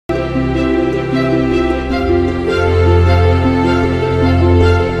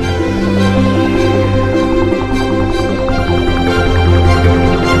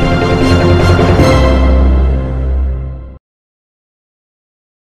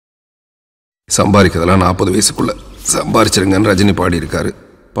சம்பாதிக்கிறதெல்லாம் 40 வயசுக்குள்ள சம்பாதிச்சிருங்கன்னு ரஜினி பாடி இருக்காரு.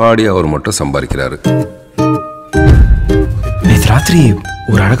 பாடி அவர் மட்டும் சம்பாதிக்கிறாரு. நேற்று ராத்திரி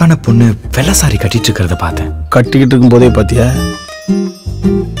ஒரு அழகான பொண்ணு வெள்ளை சாரி கட்டிட்டு இருக்கிறத பார்த்தேன். கட்டிக்கிட்டு இருக்கும் போதே பாத்தியா?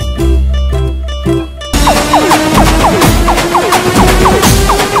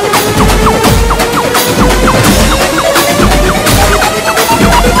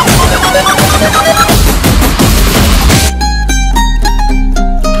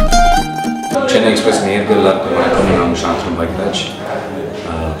 Chennai Express நேயர்கள் எல்லாருக்கும் வணக்கம். நான் சாந்தனம் பாக்கியராஜ்.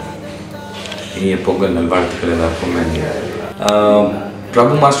 இனிய பொங்கல் நல்வாழ்த்துக்கள் எல்லாருக்கும்.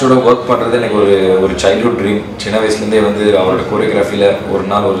 பிரபு மாஸ்டரோட ஒர்க் பண்ணுறது எனக்கு ஒரு சைல்ட்ஹுட் ட்ரீம். சின்ன வயசுலேருந்தே வந்து அவரோட கோரியோகிராஃபியில் ஒரு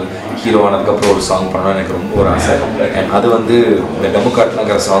நாள் ஒரு ஹீரோ ஆனதுக்கப்புறம் ஒரு சாங் பண்ணணும்னு எனக்கு ரொம்ப ஒரு ஆசை. அண்ட் அது வந்து இந்த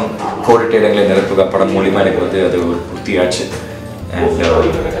டெமோகாட்னாங்கிற சாங் கோடிட்ட இடங்களை நிரப்புக படம் மூலிமா எனக்கு வந்து அது ஒரு பூர்த்தியாச்சு. அண்ட்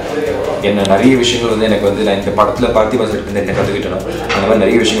என்ன நிறைய விஷயங்கள் வந்து எனக்கு வந்து நான் இந்த படத்தில் பார்த்திபன் சார்கிட்ட என்ன கற்றுக்கிட்டேனோ அந்த மாதிரி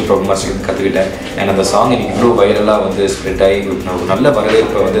நிறைய விஷயங்கள் பிரபு மாஸ்டர் கற்றுக்கிட்டேன். அண்ட் அந்த சாங் எனக்கு இவ்வளோ வைரலாக வந்து ஸ்ப்ரெட் ஆகி ஒரு நல்ல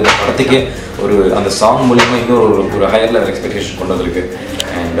வரவேற்பை வந்து இந்த படத்துக்கே அந்த சாங் மூலிமா இன்னொரு ஹையர் லெவல் எக்ஸ்பெக்டேஷன் கொண்டு வந்திருக்கு.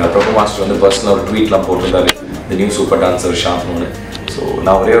 அண்ட் பிரபு மாஸ்டர் வந்து பர்சனலாக ஒரு ட்வீட்லாம் போட்டிருந்தாரு, இந்த நியூ சூப்பர் டான்ஸர் ஷாப்னு. ஸோ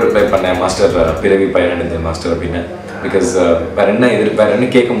நான் ஒரே ஒரு ரிப்ளை பண்ணேன், மாஸ்டர் பிறவி பயனடைந்த மாஸ்டர் அப்படின்னு. பிகாஸ் வேறு என்ன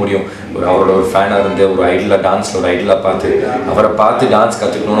கேட்க முடியும்? அவரோட ஒரு ஃபேனாக இருந்து ஒரு ஐடலாக டான்ஸில் ஒரு ஐடலாக பார்த்து அவரை பார்த்து டான்ஸ்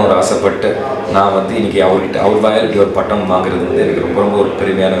கற்றுக்கணும்னு ஒரு ஆசைப்பட்டு நான் வந்து இன்றைக்கி அவர் வாயில் இப்படி ஒரு பட்டம் வாங்குறது வந்து எனக்கு ரொம்ப ஒரு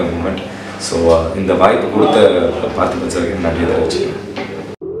பெருமையான ஒரு மூமெண்ட். ஸோ இந்த வாய்ப்பு கொடுத்த பார்த்திபன் சாருக்கு நன்றி தெரிவிச்சுக்கிறேன்.